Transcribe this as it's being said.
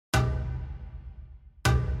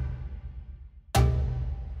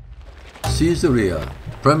Caesarea,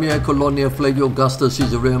 Premier Colonia Flavio Augusta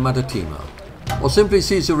Caesarea Maritima, or simply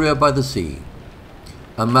Caesarea by the Sea,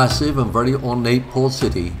 a massive and very ornate port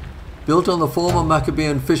city built on the former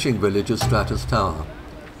Maccabean fishing village of Stratus Tower,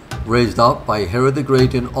 raised up by Herod the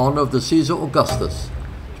Great in honor of the Caesar Augustus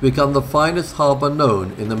to become the finest harbor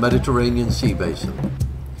known in the Mediterranean Sea basin.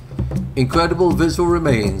 Incredible visual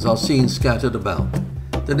remains are seen scattered about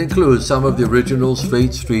that include some of the original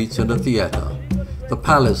straight streets and a theatre, the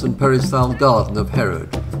palace and peristyle garden of Herod,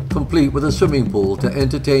 complete with a swimming pool to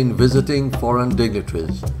entertain visiting foreign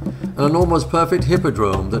dignitaries, and an almost perfect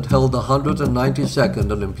hippodrome that held the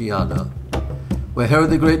 192nd Olympiada, where Herod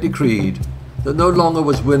the Great decreed that no longer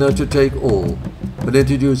was winner to take all, but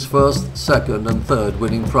introduced first, second, and third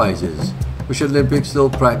winning prizes, which Olympics still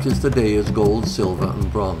practice today as gold, silver,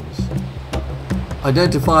 and bronze.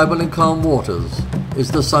 Identifiable in calm waters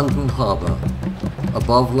is the sunken harbour.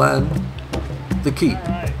 Above land, the keep,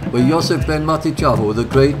 where Yosef ben Matityahu, the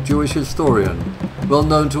great Jewish historian, well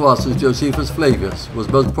known to us as Josephus Flavius, was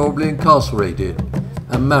most probably incarcerated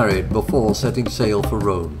and married before setting sail for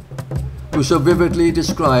Rome, who so vividly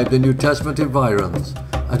described the New Testament environs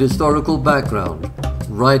and historical background,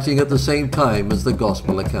 writing at the same time as the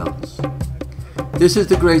Gospel accounts. This is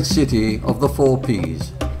the great city of the 4 Ps,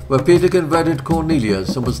 where Peter converted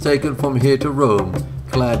Cornelius and was taken from here to Rome,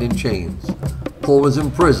 clad in chains. Paul was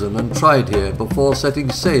imprisoned and tried here before setting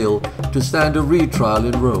sail to stand a retrial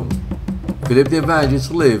in Rome. Philip the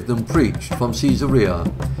Evangelist lived and preached from Caesarea,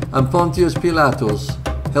 and Pontius Pilatus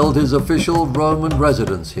held his official Roman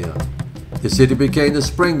residence here. The city became the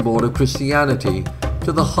springboard of Christianity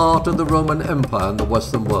to the heart of the Roman Empire and the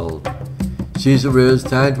Western world. Caesarea's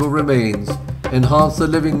tangible remains enhance the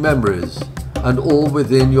living memories and all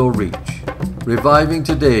within your reach, reviving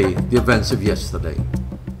today the events of yesterday.